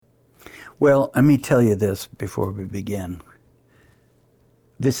Well, let me tell you this before we begin.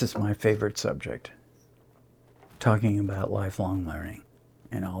 This is my favorite subject, talking about lifelong learning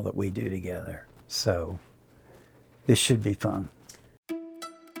and all that we do together. So this should be fun.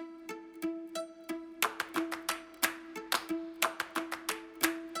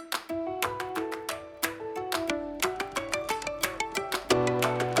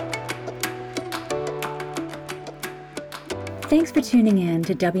 Thanks for tuning in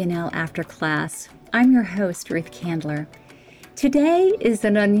to WNL After Class. I'm your host, Ruth Candler. Today is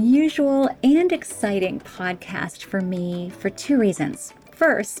an unusual and exciting podcast for me for two reasons.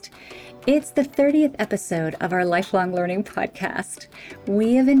 First, it's the 30th episode of our Lifelong Learning podcast.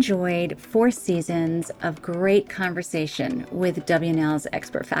 We have enjoyed 4 seasons of great conversation with WNL's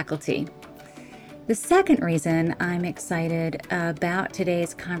expert faculty. The second reason I'm excited about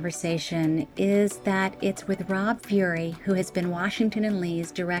today's conversation is that it's with Rob Fure, who has been Washington &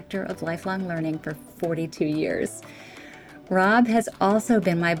 Lee's Director of Lifelong Learning for 42 years. Rob has also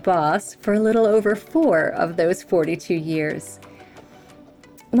been my boss for a little over 4 of those 42 years.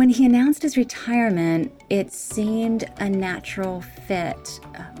 When he announced his retirement, it seemed a natural fit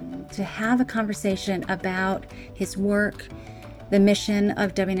to have a conversation about his work, the mission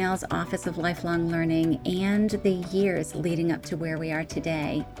of WNL's Office of Lifelong Learning, and the years leading up to where we are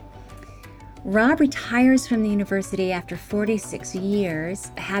today. Rob retires from the university after 46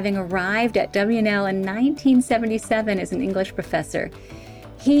 years, having arrived at WNL in 1977 as an English professor.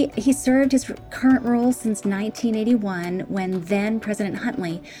 He served his current role since 1981, when then President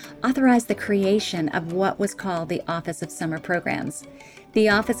Huntley authorized the creation of what was called the Office of Summer Programs. The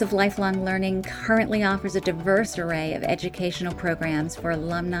Office of Lifelong Learning currently offers a diverse array of educational programs for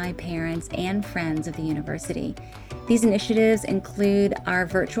alumni, parents, and friends of the university. These initiatives include our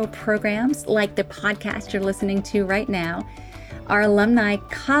virtual programs, like the podcast you're listening to right now, our alumni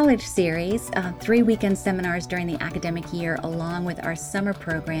college series, 3 weekend seminars during the academic year, along with our summer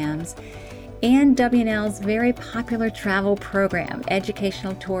programs, and WNL's very popular travel program,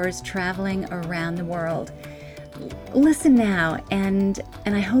 educational tours traveling around the world. Listen now, and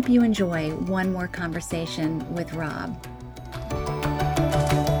I hope you enjoy one more conversation with Rob.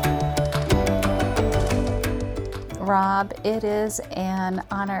 Rob, it is an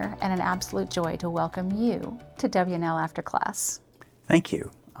honor and an absolute joy to welcome you to WNL After Class. Thank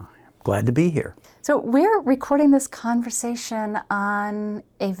you. I'm glad to be here. So we're recording this conversation on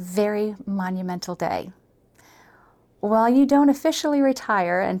a very monumental day. While you don't officially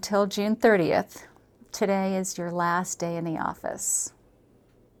retire until June 30th, today is your last day in the office.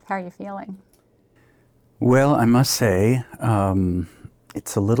 How are you feeling? Well, I must say,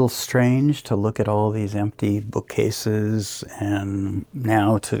 it's a little strange to look at all these empty bookcases and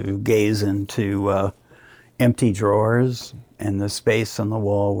now to gaze into empty drawers and the space on the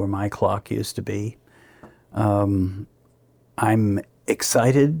wall where my clock used to be. I'm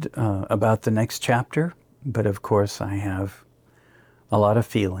excited about the next chapter, but of course I have a lot of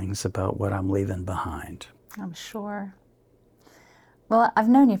feelings about what I'm leaving behind. I'm sure. Well, I've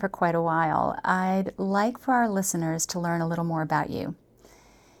known you for quite a while. I'd like for our listeners to learn a little more about you.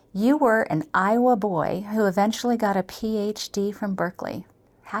 You were an Iowa boy who eventually got a PhD from Berkeley.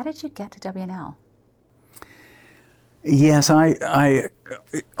 How did you get to WNL? Yes, I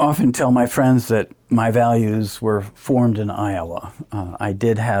often tell my friends that my values were formed in Iowa. I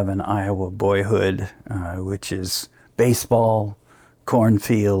did have an Iowa boyhood, which is baseball,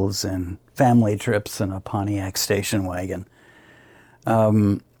 cornfields, and family trips in a Pontiac station wagon.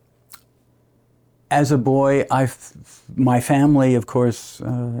 As a boy, my family, of course,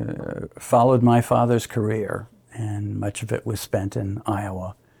 followed my father's career, and much of it was spent in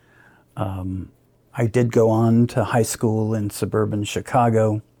Iowa. I did go on to high school in suburban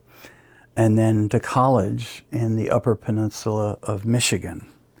Chicago, and then to college in the Upper Peninsula of Michigan.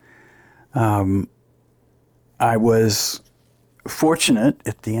 I was fortunate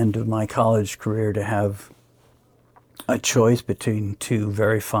at the end of my college career to have a choice between 2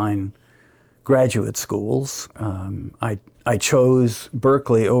 very fine graduate schools. I chose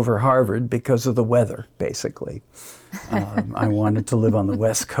Berkeley over Harvard because of the weather, basically. I wanted to live on the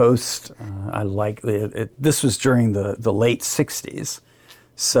West Coast. I liked it. This was during the late 60s,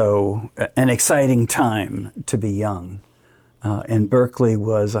 so an exciting time to be young. And Berkeley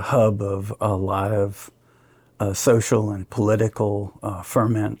was a hub of a lot of social and political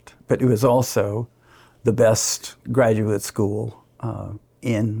ferment, but it was also the best graduate school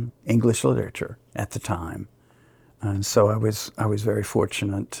in English literature at the time. And so I was very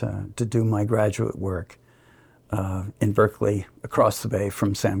fortunate to do my graduate work in Berkeley, across the bay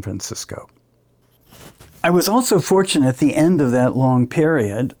from San Francisco. I was also fortunate at the end of that long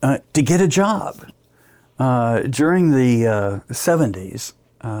period to get a job. During the 70s,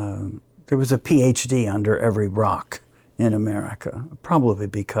 there was a PhD under every rock in America, probably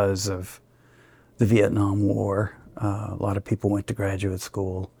because of the Vietnam War. A lot of people went to graduate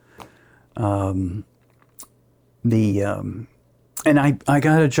school. And I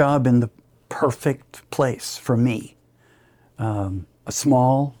got a job in the perfect place for me. A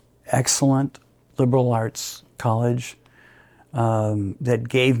small, excellent liberal arts college that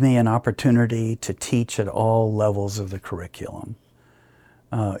gave me an opportunity to teach at all levels of the curriculum.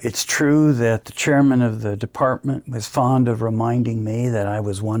 It's true that the chairman of the department was fond of reminding me that I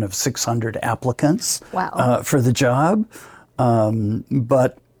was one of 600 applicants for the job,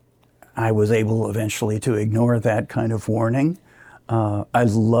 but I was able eventually to ignore that kind of warning. I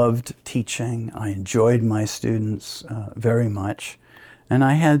loved teaching. I enjoyed my students very much, and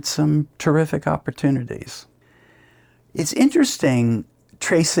I had some terrific opportunities. It's interesting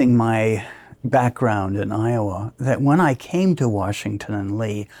tracing my background in Iowa that when I came to Washington and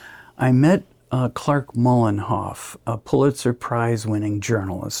Lee, I met Clark Mullenhoff, a Pulitzer Prize-winning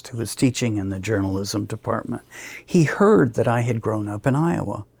journalist who was teaching in the journalism department. He heard that I had grown up in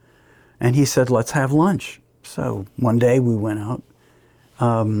Iowa, and he said, let's have lunch. So one day we went out.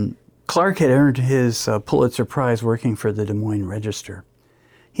 Clark had earned his Pulitzer Prize working for the Des Moines Register.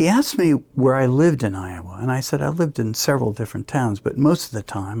 He asked me where I lived in Iowa, and I said I lived in several different towns, but most of the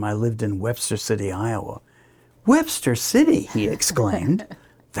time I lived in Webster City, Iowa. Webster City, he exclaimed.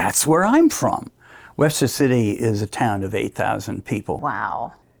 That's where I'm from. Webster City is a town of 8,000 people.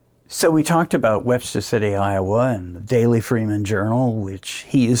 Wow. So we talked about Webster City, Iowa, and the Daily Freeman Journal, which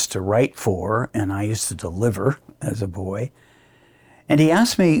he used to write for, and I used to deliver as a boy. And he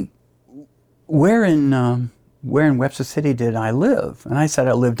asked me, where in Webster City did I live? And I said,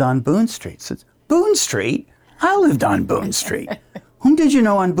 I lived on Boone Street. He said, Boone Street? I lived on Boone Street. Whom did you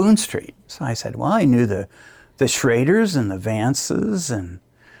know on Boone Street? So I said, well, I knew the Schraders and the Vances, and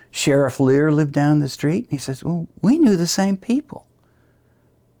Sheriff Lear lived down the street. He says, well, we knew the same people.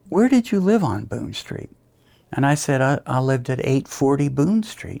 Where did you live on Boone Street? And I said, I lived at 840 Boone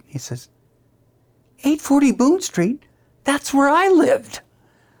Street. He says, 840 Boone Street? That's where I lived.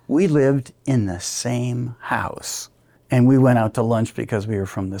 We lived in the same house, and we went out to lunch because we were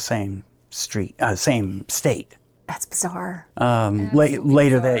from the same same state. That's bizarre.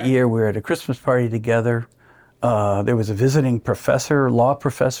 Later that year, we were at a Christmas party together. There was a visiting law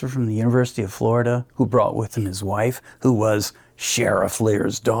professor from the University of Florida, who brought with him his wife, who was Sheriff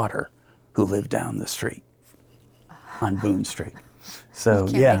Lear's daughter, who lived down the street on Boone Street. So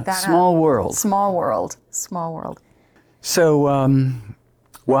yeah, small world. Small world. Small world. So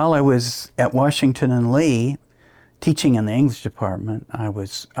while I was at Washington and Lee teaching in the English department, I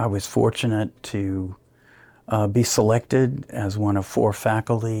was fortunate to be selected as one of 4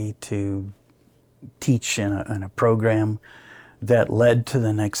 faculty to teach in a program that led to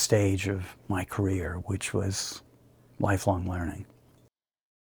the next stage of my career, which was lifelong learning.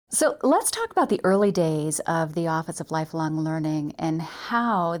 So let's talk about the early days of the Office of Lifelong Learning and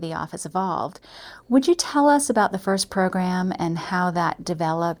how the office evolved. Would you tell us about the first program and how that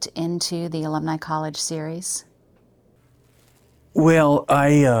developed into the Alumni College series? Well,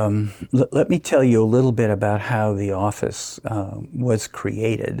 let me tell you a little bit about how the office was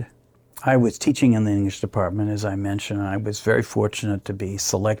created. I was teaching in the English department, as I mentioned, and I was very fortunate to be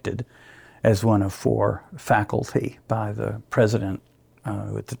selected as one of 4 faculty by the president,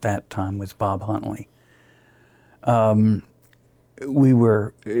 who at that time was Bob Huntley. We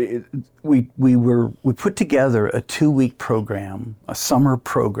put together a 2-week program, a summer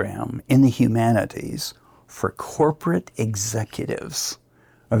program in the humanities for corporate executives,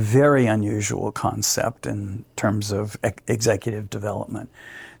 a very unusual concept in terms of executive development.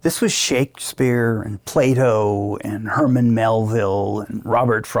 This was Shakespeare and Plato and Herman Melville and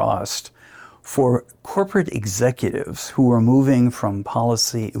Robert Frost for corporate executives who were moving from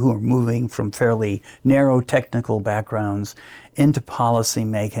fairly narrow technical backgrounds into policy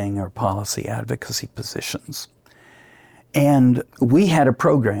making or policy advocacy positions. And we had a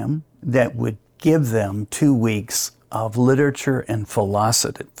program that would give them 2 weeks of literature and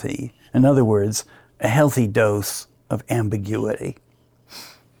philosophy. In other words, a healthy dose of ambiguity,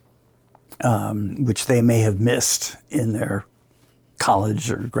 which they may have missed in their college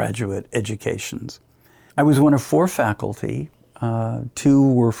or graduate educations. I was one of 4 faculty.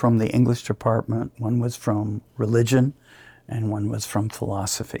 2 were from the English department, 1 was from religion, and 1 was from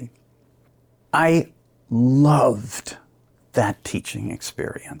philosophy. I loved that teaching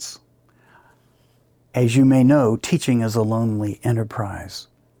experience. As you may know, teaching is a lonely enterprise,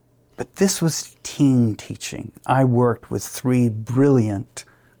 But this was teen teaching. I worked with 3 brilliant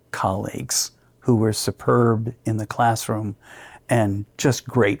colleagues who were superb in the classroom and just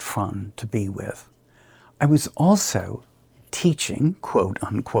great fun to be with. I was also teaching, quote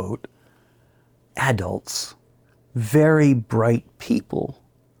unquote, adults, very bright people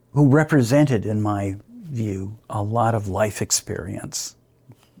who represented, in my view, a lot of life experience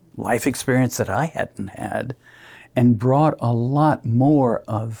that I hadn't had, and brought a lot more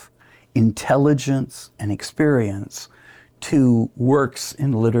of intelligence and experience to works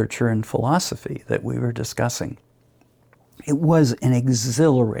in literature and philosophy that we were discussing. It was an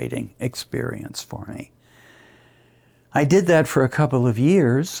exhilarating experience for me. I did that for a couple of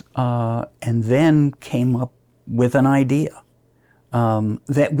years and then came up with an idea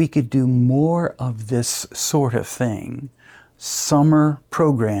that we could do more of this sort of thing, summer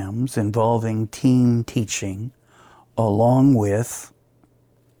programs involving teen teaching along with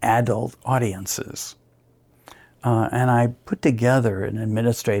adult audiences. And I put together an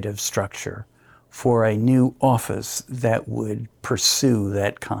administrative structure for a new office that would pursue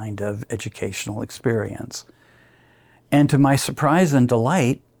that kind of educational experience. And to my surprise and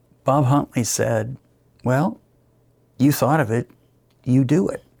delight, Bob Huntley said, well, you thought of it, you do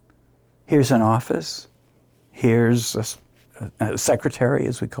it. Here's an office, here's a secretary,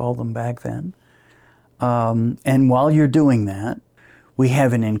 as we called them back then. And while you're doing that, we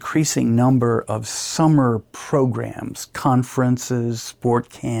have an increasing number of summer programs, conferences, sport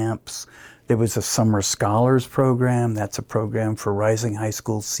camps. There was a Summer Scholars Program. That's a program for rising high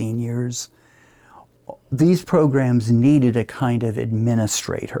school seniors. These programs needed a kind of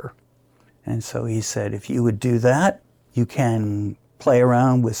administrator. And so he said, if you would do that, you can play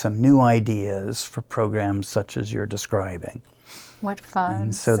around with some new ideas for programs such as you're describing. What fun.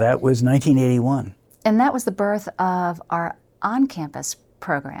 And so that was 1981. And that was the birth of our on-campus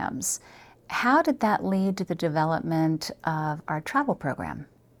programs. How did that lead to the development of our travel program?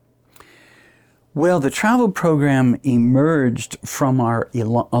 Well, the travel program emerged from our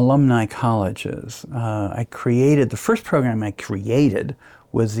alumni colleges. The first program I created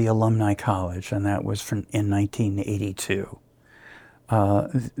was the Alumni College, and that was in 1982.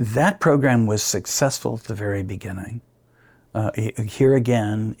 That program was successful at the very beginning. Here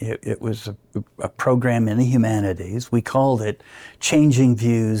again, it was a program in the humanities. We called it Changing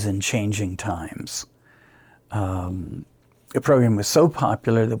Views in Changing Times. The program was so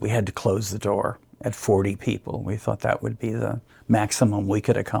popular that we had to close the door at 40 people. We thought that would be the maximum we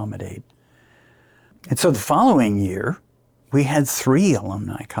could accommodate. And so the following year, we had 3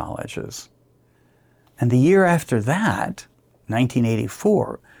 alumni colleges. And the year after that,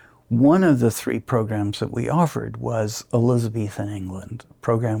 1984, one of the 3 programs that we offered was Elizabethan England, a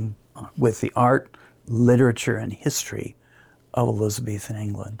program with the art, literature, and history of Elizabethan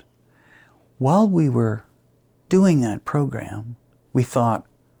England. While we were doing that program, we thought,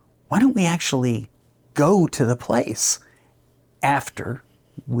 why don't we actually go to the place after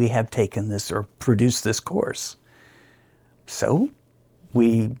we have taken this or produced this course? So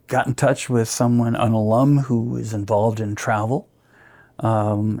we got in touch with an alum who was involved in travel,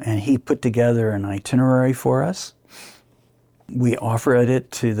 and he put together an itinerary for us. We offered it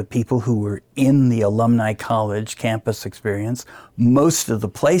to the people who were in the Alumni College campus experience. Most of the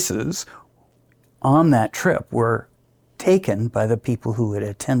places on that trip were taken by the people who had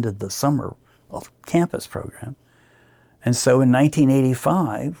attended the summer campus program. And so in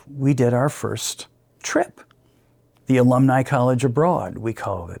 1985, we did our first trip, the Alumni College Abroad, we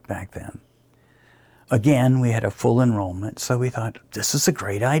called it back then. Again, we had a full enrollment, so we thought, this is a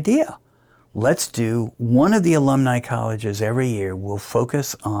great idea. Let's do one of the alumni colleges every year. We'll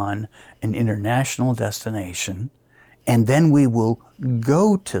focus on an international destination, and then we will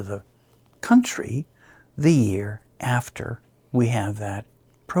go to the country the year after we have that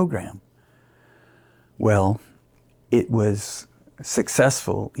program. Well, it was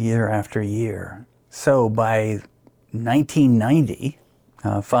successful year after year. So by 1990,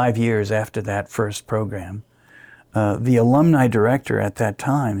 5 years after that first program, the alumni director at that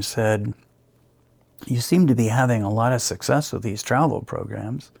time said, you seem to be having a lot of success with these travel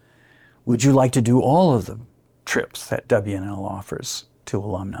programs. Would you like to do all of the trips that WNL offers to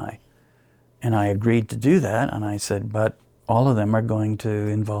alumni? And I agreed to do that, and I said, but all of them are going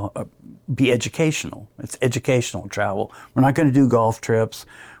to be educational. It's educational travel. We're not going to do golf trips.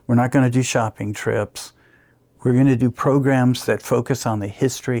 We're not going to do shopping trips. We're going to do programs that focus on the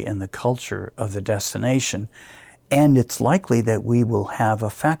history and the culture of the destination. And it's likely that we will have a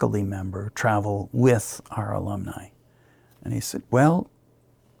faculty member travel with our alumni. And he said, well,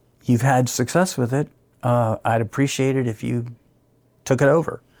 you've had success with it. I'd appreciate it if you took it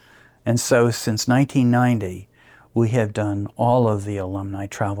over. And so since 1990, we have done all of the alumni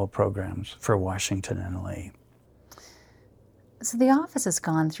travel programs for Washington and Lee. So the office has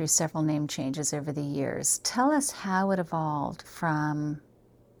gone through several name changes over the years. Tell us how it evolved from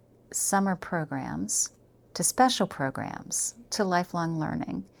summer programs to special programs to lifelong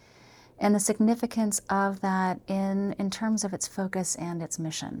learning, and the significance of that in terms of its focus and its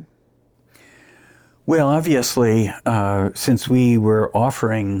mission. Well, obviously, since we were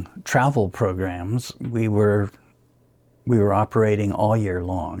offering travel programs, we were operating all year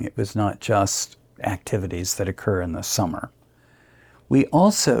long. It was not just activities that occur in the summer. We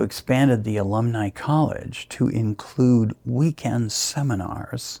also expanded the Alumni College to include weekend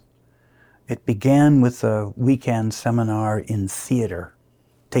seminars. It began with a weekend seminar in theater,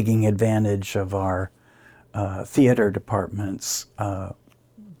 taking advantage of our theater department's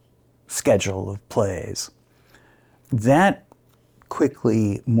schedule of plays. That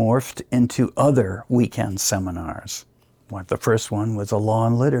quickly morphed into other weekend seminars. The first one was a law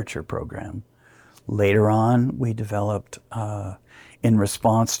and literature program. Later on, we developed, in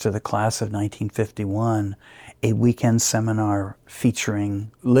response to the class of 1951, a weekend seminar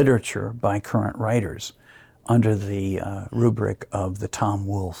featuring literature by current writers under the rubric of the Tom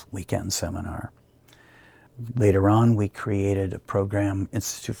Wolfe Weekend Seminar. Later on, we created a program,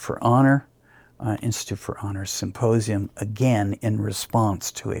 Institute for Honor Symposium, again in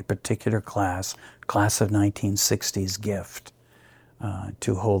response to a particular class of 1960s gift,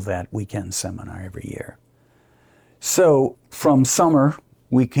 to hold that weekend seminar every year. So from summer,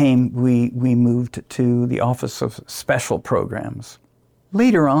 we moved to the Office of Special Programs.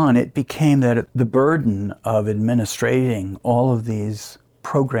 Later on, it became that the burden of administrating all of these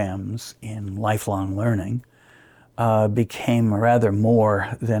programs in lifelong learning became rather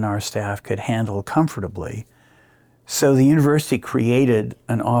more than our staff could handle comfortably. So the university created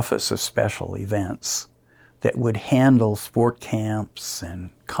an Office of Special Events that would handle sport camps and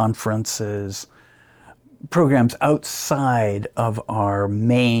conferences, programs outside of our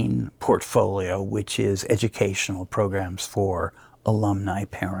main portfolio, which is educational programs for alumni,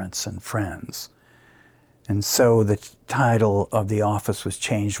 parents, and friends. And so the title of the office was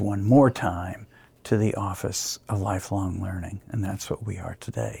changed one more time to the Office of Lifelong Learning, and that's what we are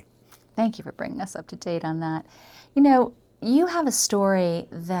today. Thank you for bringing us up to date on that. You know, you have a story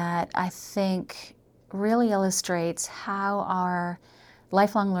that I think really illustrates how our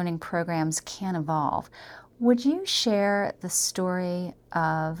lifelong learning programs can evolve. Would you share the story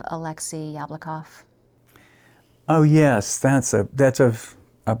of Alexei Yablokov? Oh yes, that's a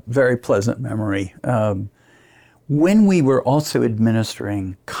very pleasant memory. When we were also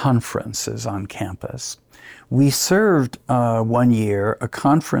administering conferences on campus, we served one year a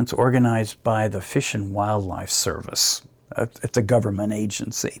conference organized by the Fish and Wildlife Service. It's a government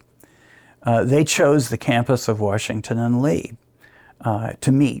agency. They chose the campus of Washington and Lee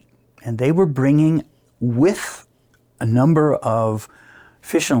to meet, and they were bringing with a number of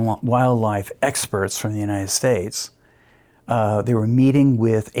fish and wildlife experts from the United States. They were meeting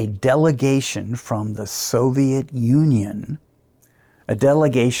with a delegation from the Soviet Union, a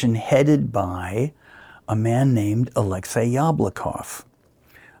delegation headed by a man named Alexei Yablokov.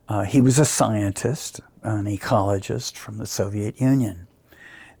 He was a scientist, an ecologist from the Soviet Union.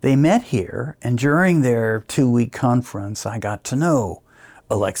 They met here, and during their 2-week conference, I got to know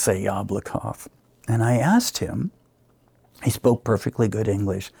Alexei Yablokov. And I asked him, he spoke perfectly good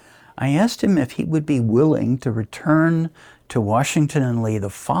English, I asked him if he would be willing to return to Washington and Lee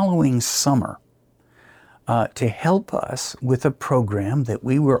the following summer to help us with a program that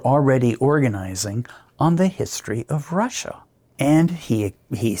we were already organizing on the history of Russia. And he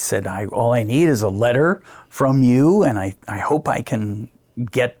said, all I need is a letter from you, and I hope I can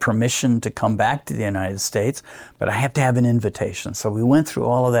get permission to come back to the United States, but I have to have an invitation. So we went through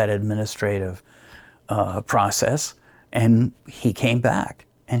all of that administrative process, and he came back.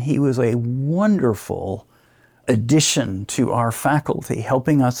 And he was a wonderful addition to our faculty,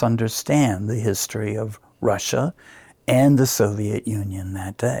 helping us understand the history of Russia and the Soviet Union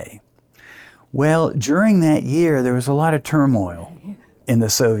that day. Well, during that year, there was a lot of turmoil in the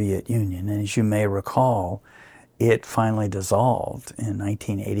Soviet Union, and as you may recall, it finally dissolved in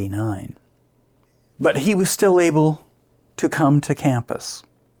 1989. But he was still able to come to campus.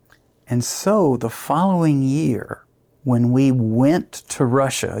 And so the following year, when we went to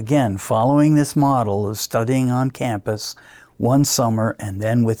Russia, again, following this model of studying on campus one summer and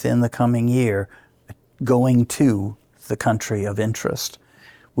then within the coming year, going to the country of interest,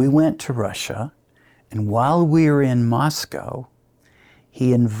 we went to Russia, and while we were in Moscow,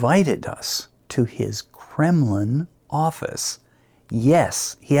 he invited us to his Kremlin office.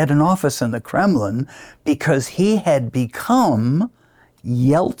 Yes, he had an office in the Kremlin because he had become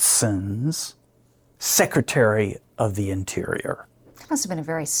Yeltsin's Secretary of the Interior. That must have been a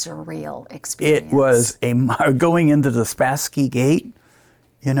very surreal experience. It was going into the Spassky Gate,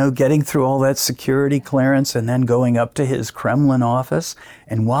 getting through all that security clearance and then going up to his Kremlin office.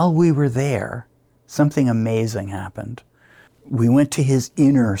 And while we were there, something amazing happened. We went to his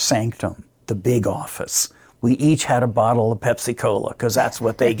inner sanctum, the big office. We each had a bottle of Pepsi-Cola because that's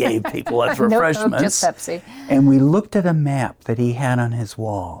what they gave people as refreshments. No, just Pepsi. And we looked at a map that he had on his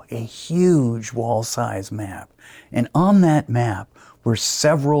wall, a huge wall-size map. And on that map were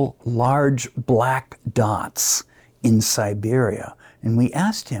several large black dots in Siberia. And we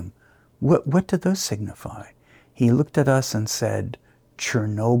asked him, what did those signify? He looked at us and said,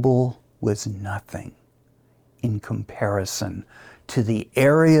 Chernobyl was nothing in comparison to the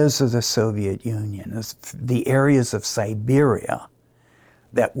areas of the Soviet Union, the areas of Siberia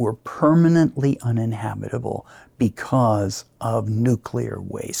that were permanently uninhabitable because of nuclear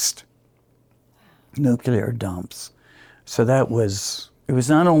waste, nuclear dumps. So it was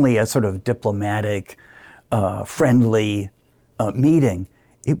not only a sort of diplomatic, friendly meeting,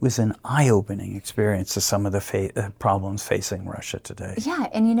 it was an eye-opening experience to some of the problems facing Russia today. Yeah,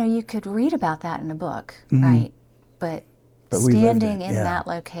 and you could read about that in a book, right? But standing in that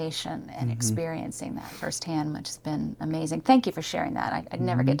location and experiencing that firsthand, which has been amazing. Thank you for sharing that. I'd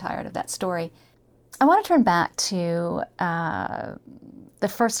never get tired of that story. I want to turn back to the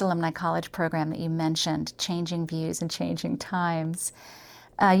first alumni college program that you mentioned, Changing Views and Changing Times.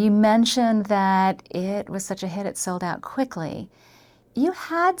 You mentioned that it was such a hit it sold out quickly. You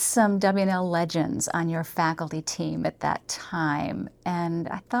had some W&L legends on your faculty team at that time, and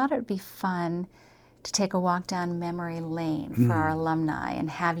I thought it would be fun to take a walk down memory lane for our alumni and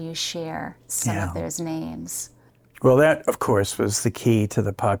have you share some of those names. Well, that, of course, was the key to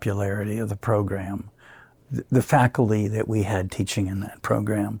the popularity of the program. The faculty that we had teaching in that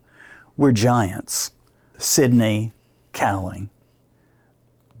program were giants. Sidney Cowling,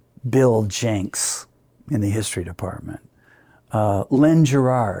 Bill Jenks in the history department, Len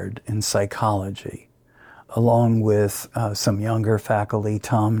Gerard in psychology, along with some younger faculty,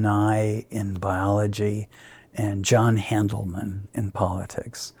 Tom Nye in biology, and John Handelman in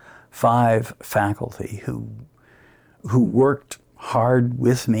politics. 5 faculty who worked hard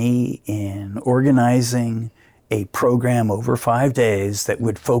with me in organizing a program over 5 days that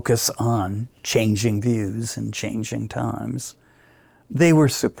would focus on changing views and changing times. They were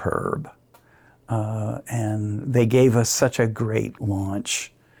superb. And they gave us such a great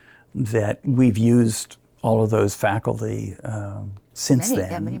launch that we've used all of those faculty since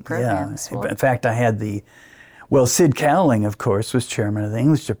then. Many programs. Yeah. In fact, I had Sid Cowling, of course, was chairman of the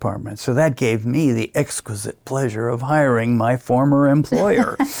English department, so that gave me the exquisite pleasure of hiring my former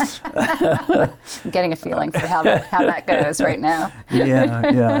employer. I'm getting a feeling for how that goes right now.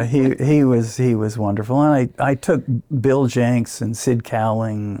 Yeah, he was wonderful, and I took Bill Jenks and Sid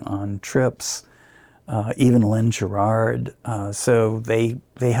Cowling on trips. Even Len Gerard. So they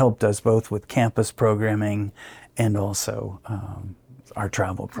helped us both with campus programming and also our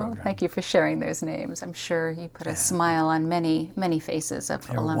travel program. Well, thank you for sharing those names. I'm sure you put a smile on many, many faces of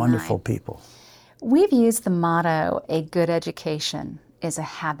They're alumni. wonderful people. We've used the motto, a good education is a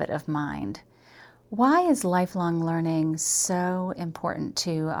habit of mind. Why is lifelong learning so important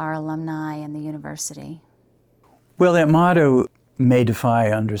to our alumni and the university? Well, that motto may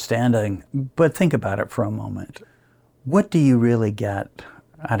defy understanding, but think about it for a moment. What do you really get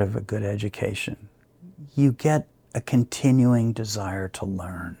out of a good education? You get a continuing desire to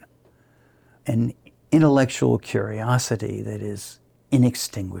learn, an intellectual curiosity that is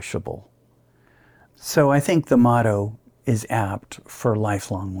inextinguishable. So I think the motto is apt for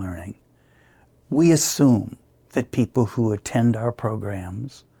lifelong learning. We assume that people who attend our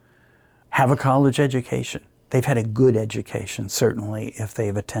programs have a college education. They've had a good education, certainly, if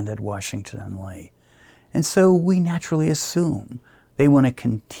they've attended Washington and Lee. And so we naturally assume they want to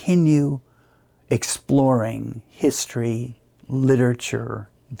continue exploring history, literature,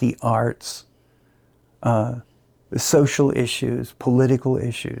 the arts, the social issues, political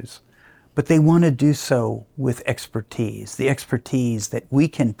issues. But they want to do so with expertise, the expertise that we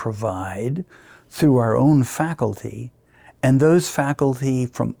can provide through our own faculty and those faculty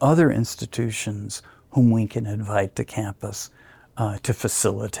from other institutions whom we can invite to campus to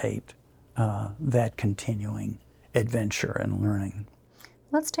facilitate that continuing adventure and learning.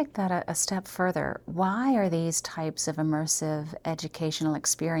 Let's take that a step further. Why are these types of immersive educational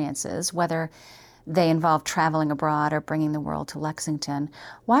experiences, whether they involve traveling abroad or bringing the world to Lexington.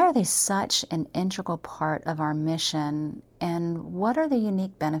 Why are they such an integral part of our mission, and what are the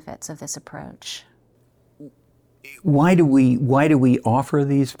unique benefits of this approach? Why do we offer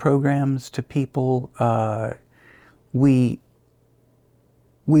these programs to people? We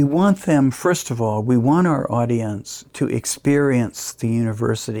want them, first of all, we want our audience to experience the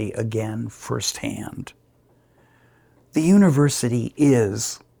university again firsthand. The university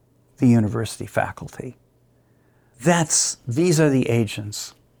is the university faculty. These are the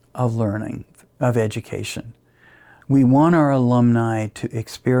agents of learning, of education. We want our alumni to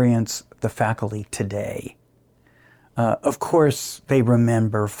experience the faculty today. Of course, they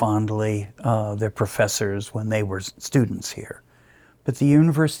remember fondly their professors when they were students here. But the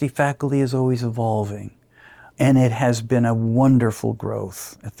university faculty is always evolving, and it has been a wonderful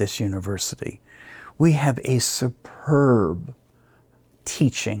growth at this university. We have a superb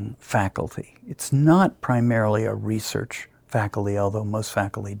teaching faculty. It's not primarily a research faculty, although most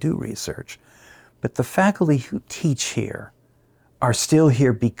faculty do research. But the faculty who teach here are still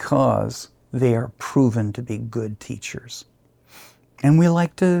here because they are proven to be good teachers. And we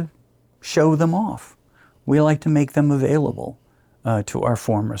like to show them off. We like to make them available to our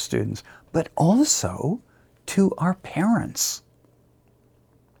former students, but also to our parents.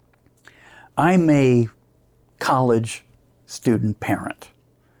 I'm a college student parent.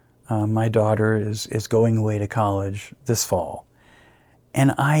 My daughter is going away to college this fall.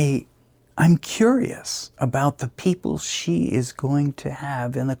 And I'm curious about the people she is going to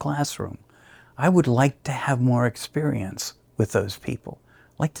have in the classroom. I would like to have more experience with those people.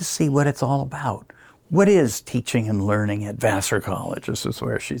 I'd like to see what it's all about. What is teaching and learning at Vassar College? This is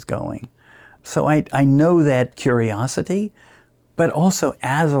where she's going. So I know that curiosity, but also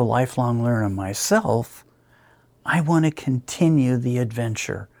as a lifelong learner myself, I want to continue the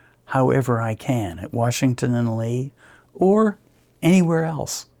adventure however I can at Washington and Lee or anywhere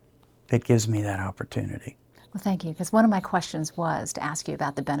else that gives me that opportunity. Well, thank you, because one of my questions was to ask you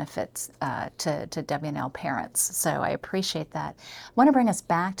about the benefits to WNL parents, so I appreciate that. I want to bring us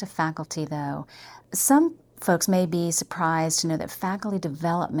back to faculty, though. Some folks may be surprised to know that faculty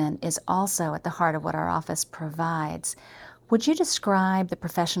development is also at the heart of what our office provides. Would you describe the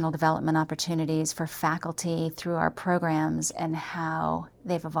professional development opportunities for faculty through our programs and how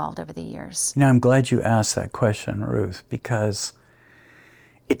they've evolved over the years? Now, I'm glad you asked that question, Ruth, because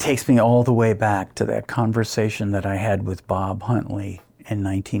it takes me all the way back to that conversation that I had with Bob Huntley in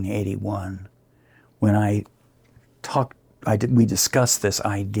 1981 when we discussed this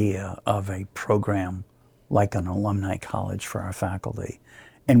idea of a program like an alumni college for our faculty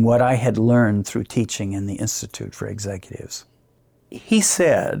and what I had learned through teaching in the Institute for Executives. He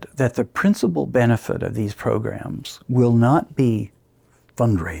said that the principal benefit of these programs will not be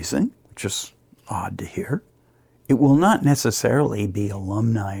fundraising, which is odd to hear. It will not necessarily be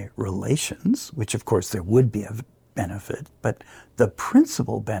alumni relations, which of course there would be a benefit, but the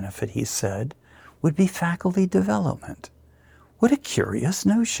principal benefit, he said, would be faculty development. What a curious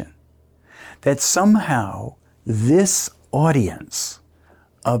notion, that somehow this audience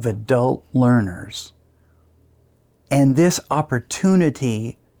of adult learners and this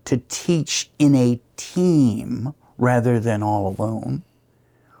opportunity to teach in a team rather than all alone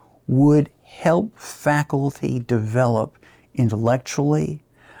would help faculty develop intellectually,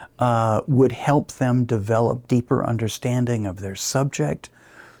 would help them develop deeper understanding of their subject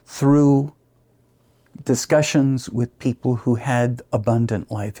through discussions with people who had abundant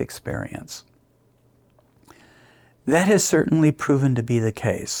life experience. That has certainly proven to be the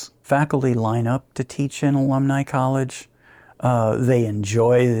case. Faculty line up to teach in alumni college. They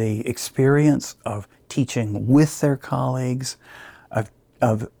enjoy the experience of teaching with their colleagues,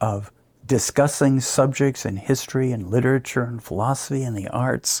 of discussing subjects in history and literature and philosophy and the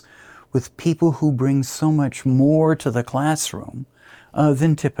arts with people who bring so much more to the classroom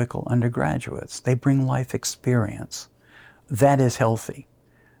than typical undergraduates. They bring life experience. That is healthy.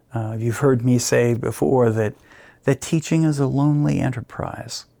 You've heard me say before that teaching is a lonely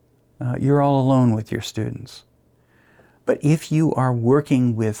enterprise. You're all alone with your students. But if you are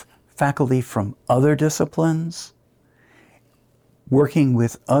working with faculty from other disciplines, working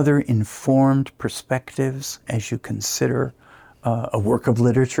with other informed perspectives as you consider a work of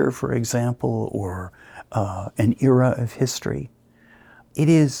literature, for example, or an era of history, it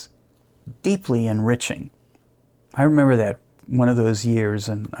is deeply enriching. I remember that one of those years,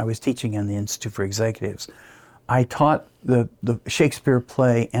 and I was teaching in the Institute for Executives. I taught the Shakespeare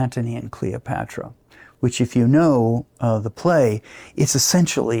play Antony and Cleopatra, which, if you know the play, it's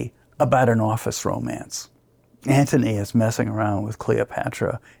essentially about an office romance. Antony is messing around with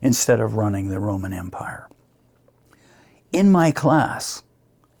Cleopatra instead of running the Roman Empire. In my class,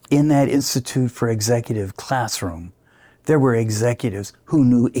 in that Institute for Executive classroom, there were executives who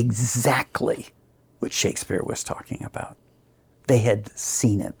knew exactly what Shakespeare was talking about. They had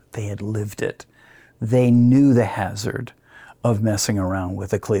seen it. They had lived it. They knew the hazard of messing around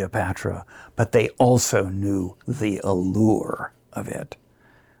with a Cleopatra, but they also knew the allure of it.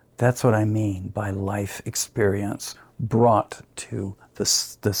 That's what I mean by life experience brought to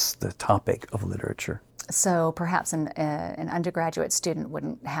the topic of literature. So perhaps an undergraduate student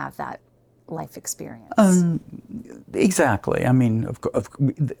wouldn't have that life experience. Exactly. I mean,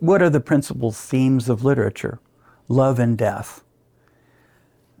 what are the principal themes of literature? Love and death.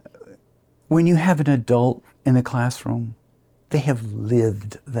 When you have an adult in the classroom, they have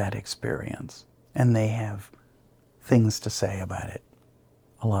lived that experience, and they have things to say about it,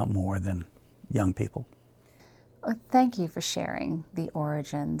 a lot more than young people. Well, thank you for sharing the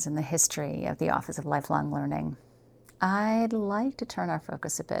origins and the history of the Office of Lifelong Learning. I'd like to turn our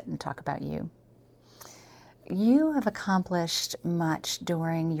focus a bit and talk about you. You have accomplished much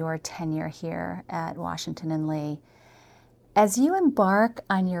during your tenure here at Washington and Lee. As you embark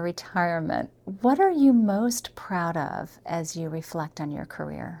on your retirement, what are you most proud of as you reflect on your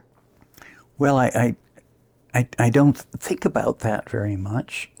career? Well, I don't think about that very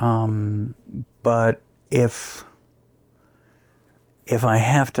much, but if I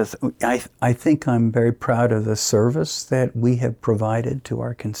have to, I think I'm very proud of the service that we have provided to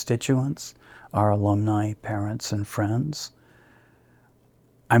our constituents, our alumni, parents, and friends.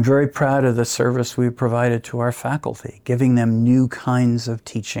 I'm very proud of the service we provided to our faculty, giving them new kinds of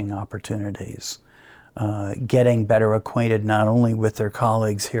teaching opportunities, getting better acquainted not only with their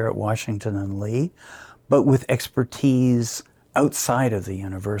colleagues here at Washington and Lee, but with expertise outside of the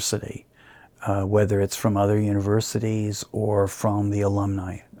university, whether it's from other universities or from the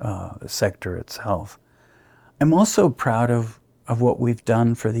alumni sector itself. I'm also proud of what we've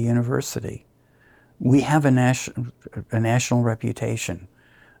done for the university. We have a national reputation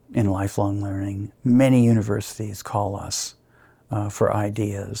in lifelong learning. Many universities call us for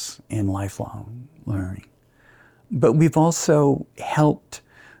ideas in lifelong learning. But we've also helped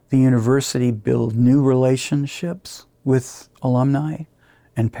the university build new relationships with alumni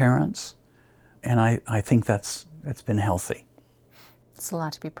and parents, and I think that's been healthy. It's a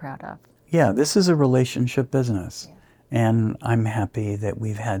lot to be proud of. Yeah, this is a relationship business, and I'm happy that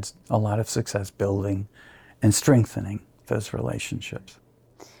we've had a lot of success building and strengthening those relationships.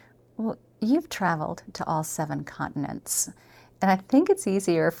 Well, you've traveled to all 7 continents, and I think it's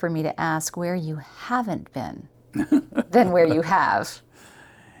easier for me to ask where you haven't been than where you have.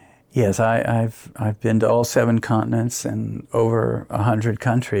 Yes, I've been to all 7 continents and over 100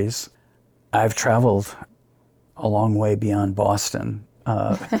 countries. I've traveled a long way beyond Boston.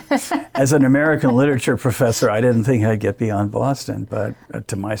 As an American literature professor, I didn't think I'd get beyond Boston, but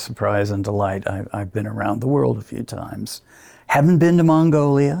to my surprise and delight, I've been around the world a few times. Haven't been to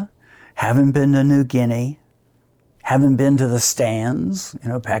Mongolia, haven't been to New Guinea, haven't been to the stands,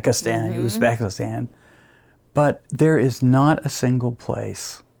 Pakistan, Uzbekistan, but there is not a single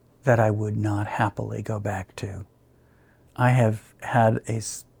place that I would not happily go back to. I have had a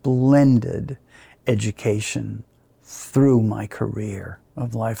splendid education through my career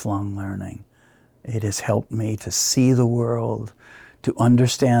of lifelong learning. It has helped me to see the world, to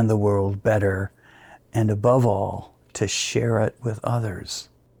understand the world better, and above all, to share it with others.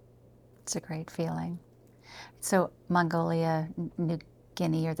 It's a great feeling. So Mongolia, New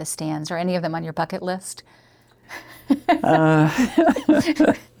Guinea, or the stands, or any of them on your bucket list?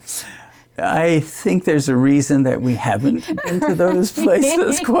 I think there's a reason that we haven't been to those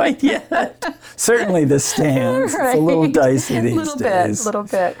places quite yet. Certainly the stands. Right. It's a little dicey these days. A little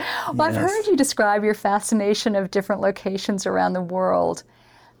bit. Well, yes. I've heard you describe your fascination of different locations around the world.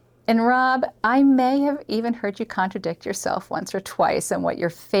 And Rob, I may have even heard you contradict yourself once or twice on what your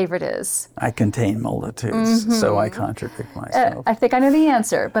favorite is. I contain multitudes, so I contradict myself. I think I know the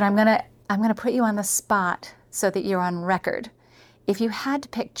answer, but I'm gonna put you on the spot so that you're on record. If you had to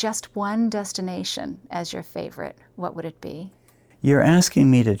pick just one destination as your favorite, what would it be? You're asking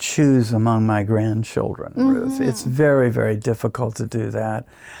me to choose among my grandchildren, Ruth. It's very, very difficult to do that.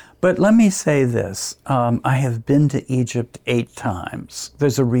 But let me say this. I have been to Egypt 8 times.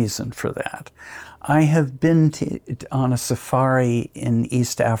 There's a reason for that. I have been on a safari in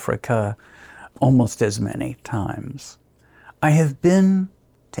East Africa almost as many times. I have been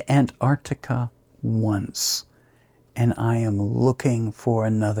to Antarctica once, and I am looking for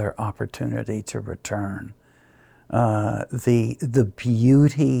another opportunity to return. The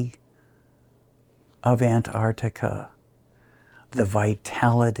beauty of Antarctica, the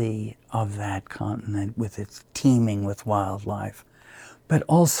vitality of that continent with its teeming with wildlife, but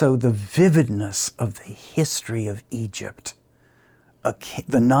also the vividness of the history of Egypt,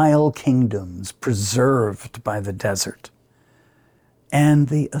 the Nile kingdoms preserved by the desert, and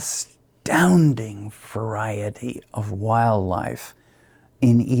the astounding variety of wildlife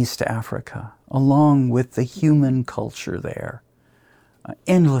in East Africa, along with the human culture there.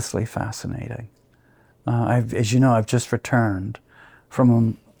 Endlessly fascinating. As you know, I've just returned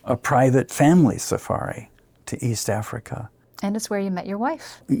from a private family safari to East Africa. And it's where you met your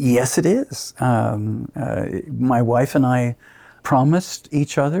wife. Yes, it is. My wife and I promised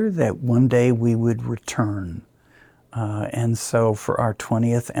each other that one day we would return. And so for our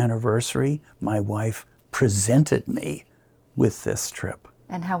 20th anniversary, my wife presented me with this trip.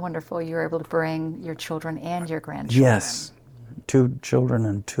 And how wonderful you were able to bring your children and your grandchildren. Yes. 2 children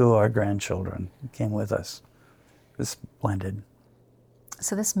and 2 of our grandchildren came with us. It was splendid.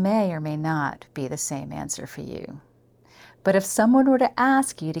 So this may or may not be the same answer for you. But if someone were to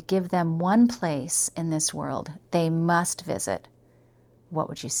ask you to give them one place in this world they must visit, what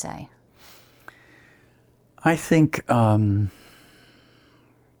would you say? I think, I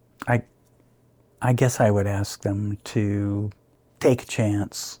guess I would ask them to take a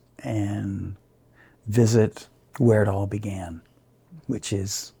chance and visit where it all began, which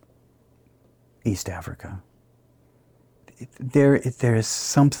is East Africa. There is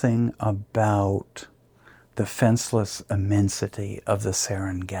something about the fenceless immensity of the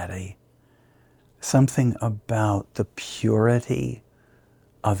Serengeti, something about the purity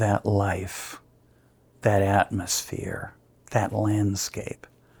of that life, that atmosphere, that landscape,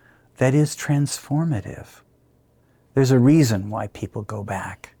 that is transformative. There's a reason why people go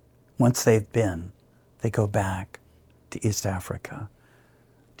back. Once they've been, they go back to East Africa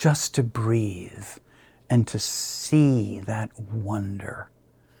just to breathe and to see that wonder,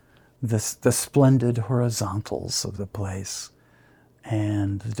 the splendid horizontals of the place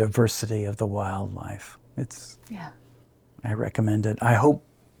and the diversity of the wildlife. I recommend it. I hope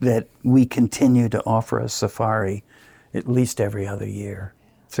that we continue to offer a safari at least every other year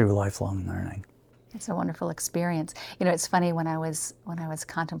through lifelong learning. It's a wonderful experience. You know, it's funny when I was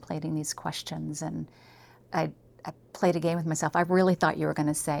contemplating these questions and I played a game with myself. I really thought you were going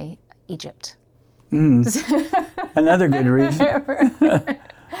to say Egypt. Another good reason.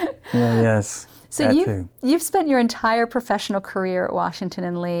 Yes. So you've spent your entire professional career at Washington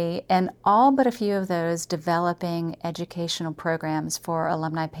and Lee, and all but a few of those developing educational programs for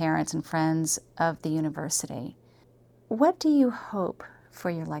alumni parents and friends of the university. What do you hope for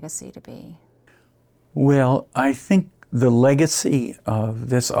your legacy to be? Well, I think the legacy of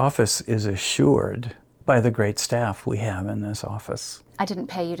this office is assured by the great staff we have in this office. I didn't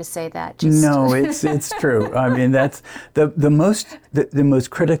pay you to say that. No, it's true. I mean, that's the most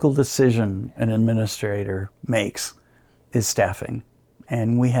critical decision an administrator makes is staffing,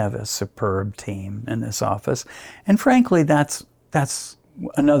 and we have a superb team in this office. And frankly, that's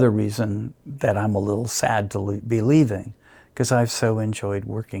another reason that I'm a little sad to be leaving, because I've so enjoyed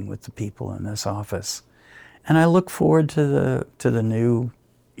working with the people in this office, and I look forward to the new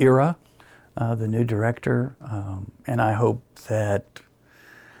era, the new director, and I hope that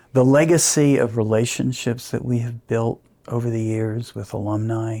the legacy of relationships that we have built over the years with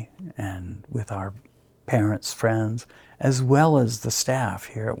alumni and with our parents, friends, as well as the staff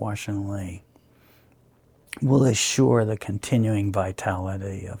here at Washington Lee, will assure the continuing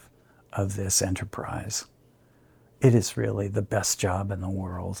vitality of this enterprise. It is really the best job in the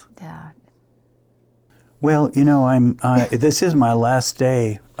world. Yeah. Well, you know, this is my last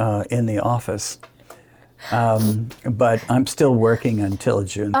day in the office. But I'm still working until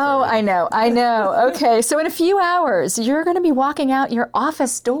June 30th. Oh, I know. Okay, so in a few hours, you're going to be walking out your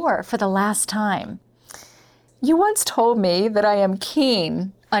office door for the last time. You once told me that I am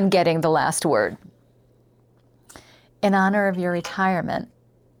keen on getting the last word. In honor of your retirement,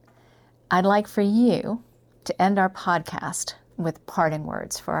 I'd like for you to end our podcast with parting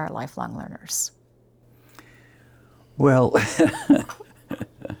words for our lifelong learners. Well,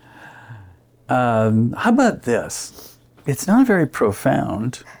 how about this? It's not very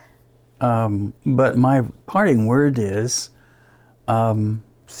profound, but my parting word is,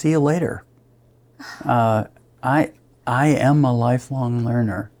 see you later. I am a lifelong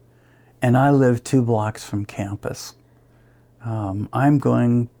learner, and I live 2 blocks from campus. I'm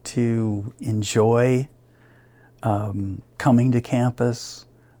going to enjoy coming to campus.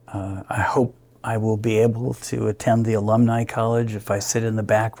 I hope I will be able to attend the Alumni College if I sit in the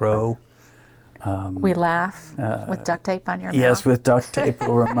back row. We laugh with duct tape on your mouth. Yes, with duct tape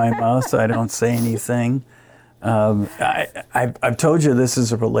over my mouth so I don't say anything. I've told you this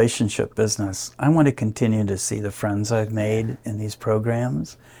is a relationship business. I want to continue to see the friends I've made in these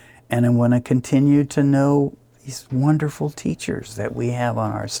programs, and I want to continue to know these wonderful teachers that we have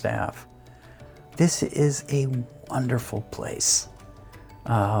on our staff. This is a wonderful place,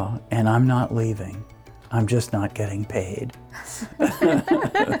 and I'm not leaving. I'm just not getting paid.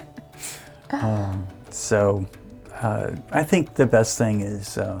 So I think the best thing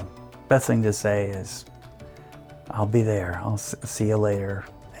to say is, I'll be there. I'll see you later,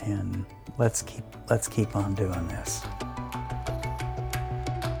 and let's keep on doing this.